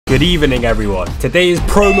Good evening, everyone. Today is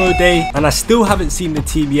promo day, and I still haven't seen the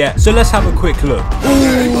team yet, so let's have a quick look.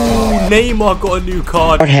 Ooh, Neymar got a new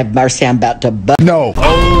card. Lord have mercy, I'm about to No.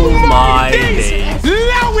 Oh my days.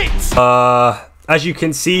 Allow it. As you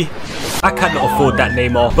can see, I cannot afford that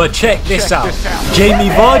Neymar. But check this out. Jamie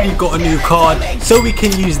Vardy got a new card, so we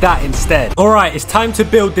can use that instead. Alright, it's time to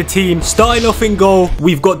build the team. Starting off in goal,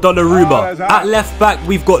 we've got Donnarumma. At left back,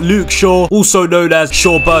 we've got Luke Shaw, also known as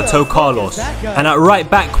Shawberto Carlos. And at right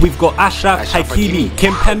back, we've got Ashraf Hakimi.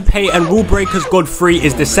 Kimpembe and Rule Breakers Godfrey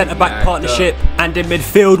is the centre-back partnership. And in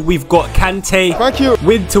midfield, we've got Kante. Thank you.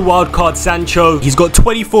 With to wildcard Sancho. He's got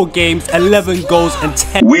 24 games, 11 goals and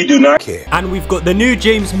 10. We do not care. And we've got the new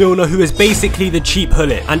James Milner, who is basically the cheap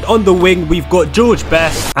hullet. And on the wing, we've got George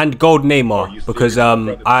Best and Gold Neymar, because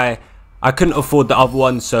I couldn't afford the other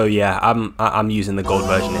one, so yeah, I'm using the gold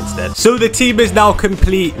version instead. So the team is now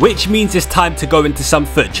complete, which means it's time to go into some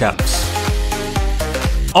FUT champs.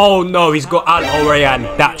 Oh no, he's got Al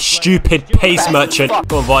Orayan, that stupid pace merchant.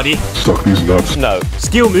 Go on, Vardy. Suck these nuts. No.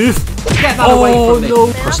 Skill move. Get that away from me.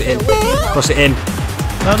 No. Cross it in. Cross it in.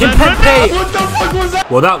 Kimpembe. What the fuck was that?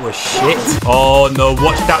 Well, that was shit. Oh no,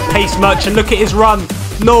 watch that pace merchant. Look at his run.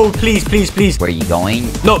 No, please, please, please. Where are you going?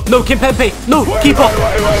 No, no, Kimpembe. No, keep up.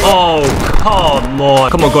 Oh, come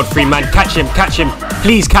on. Come on, Godfrey, man. Catch him, catch him.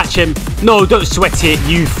 Please catch him. No, don't sweat it.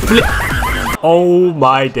 You flip. Oh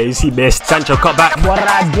my days, he missed. Sancho cut back. What did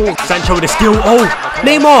I do? Sancho with a steal. Oh,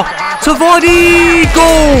 Neymar to Vardy.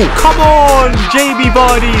 Goal. Come on. JB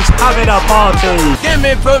Vardy's having a party. Give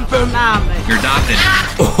me boom boom. You're nothing.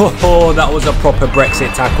 Oh, that was a proper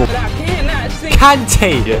Brexit tackle.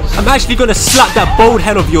 Kante. Yes. I'm actually going to slap that bald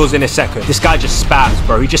head of yours in a second. This guy just spams,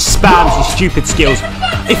 bro. He just spams his stupid skills.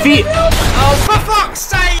 If he... Oh, for fuck's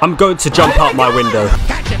sake. I'm going to jump out my window.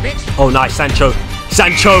 Oh, nice, Sancho.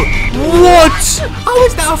 Sancho. What? How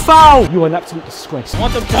is that a foul? You are an absolute disgrace.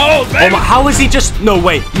 Want the ball, baby. Oh my, how has he just... No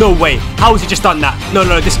way. No way. How has he just done that? No,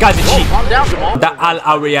 no, this guy's a cheat. That Al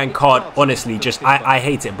Orayan card, honestly, just... I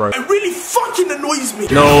hate it, bro. It really fucking annoys me.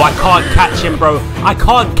 No, I can't catch him, bro. I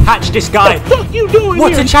can't catch this guy. What the fuck you doing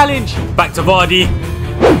What's here? a challenge? Back to Vardy.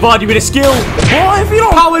 Vardy with a skill. Boy, if you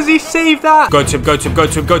don't... How has he saved that? Go to him, go to him, go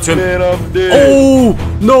to him, go to him. Man, I'm dead. Oh,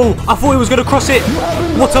 no. I thought he was going to cross it.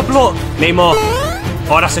 What a block. Neymar.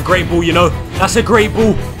 Oh, that's a great ball, you know. That's a great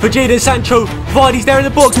ball for Jadon Sancho. Vardy's there in the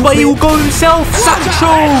box, but he will go himself.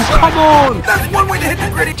 Sancho, come on. That's one way to hit the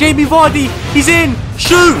gritty. Jamie Vardy, he's in.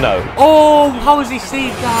 Shoot. No. Oh, how has he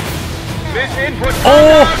saved that?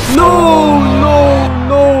 Oh, no, no,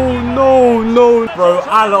 no, no, no. Bro,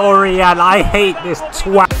 Al Orayan, I hate this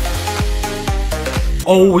twat.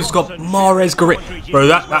 Oh, he's got Mahrez Garrett. Bro,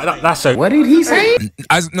 that's a... What did he say?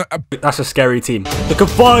 That's a scary team. Look at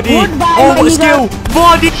Vardy. Oh, what a skill.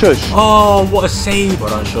 Vardy. Shush. Oh, what a save. Well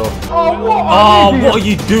done, Shaw. Oh, what are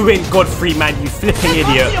you doing, Godfrey, man? You flipping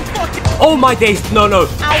idiot. Oh, my days. No, no.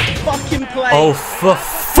 Oh, for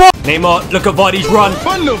fuck. Neymar, look at Vardy's run.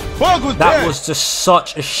 What the fuck was That was just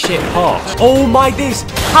such a shit pass. Oh, my days.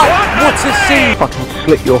 How? What a save. Fucking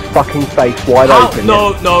split your fucking face wide How? open.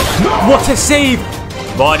 No, no. What a save.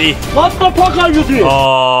 Vardy. What the fuck are you doing?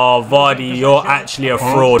 Oh, Vardy, you're actually a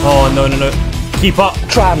fraud. Oh, no, no, no. Keep up.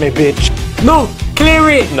 Try me, bitch. No, clear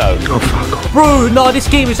it. No. Oh, fuck off. Bro, no, this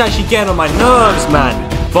game is actually getting on my nerves, man.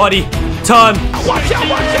 Vardy, turn. Watch out,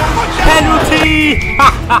 watch out, watch out. Penalty.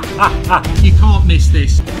 You can't miss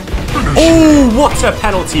this. Oh, what a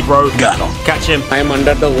penalty, bro. Catch him. I am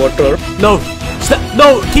under the water. No.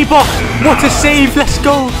 No, keep off. What a save. Let's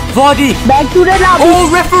go. Vardy. Back to the lobby. Oh,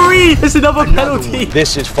 referee. There's another penalty.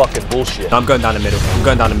 This is fucking bullshit. I'm going down the middle. I'm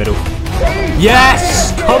going down the middle.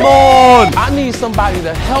 Yes. Come on. I need somebody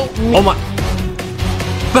to help me. Oh, my.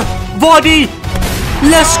 Vardy.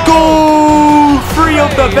 Let's go. 3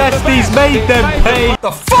 of the besties made them pay.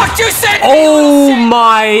 The fuck you said? Oh,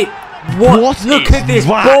 my. What? Look at this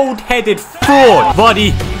bald-headed fraud.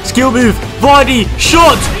 Vardy. Skill move. Vardy.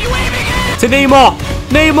 Shot. To Neymar.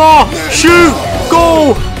 Neymar. Shoot.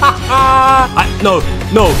 Goal. No.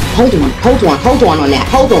 No. Hold on on that.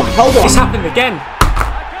 Hold on. It's happened again.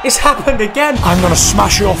 It's happened again. I'm gonna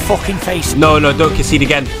smash your fucking face. No, no, don't concede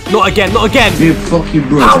again. Not again, not again. You fucking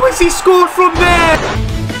bro. How has he scored from there?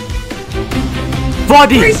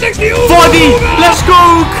 Vardy. 360. Vardy. Let's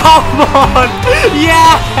go. Come on.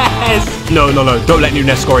 Yes. No, no, no. Don't let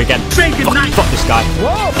Nunes score again. Fuck this guy.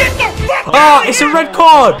 Get the fuck Ah, it's a red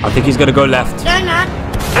card. I think he's gonna go left.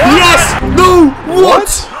 Yes. No.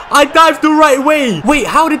 What? I dived the right way. Wait,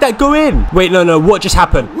 how did that go in? Wait, no, no. What just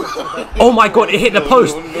happened? Oh my god, it hit the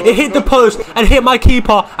post. It hit the post and hit my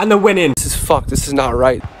keeper and then went in. This is fucked. This is not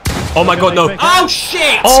right. Oh my god, no. Oh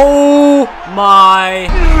shit! Oh my.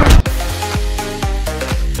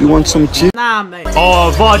 You want some chip? Nah, mate.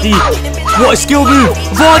 Oh, Vardy. What a skill move.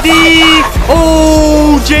 Vardy.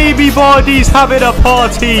 Oh, JB Vardy's having a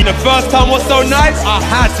party. The first time was so nice, I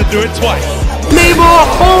had to do it twice. Neymar.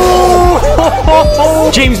 Oh.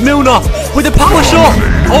 James Milner with a power shot.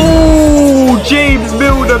 Oh, James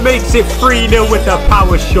Milner makes it 3-0 with the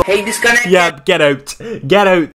power shot. Hey, disconnect. Yeah, get out. Get out.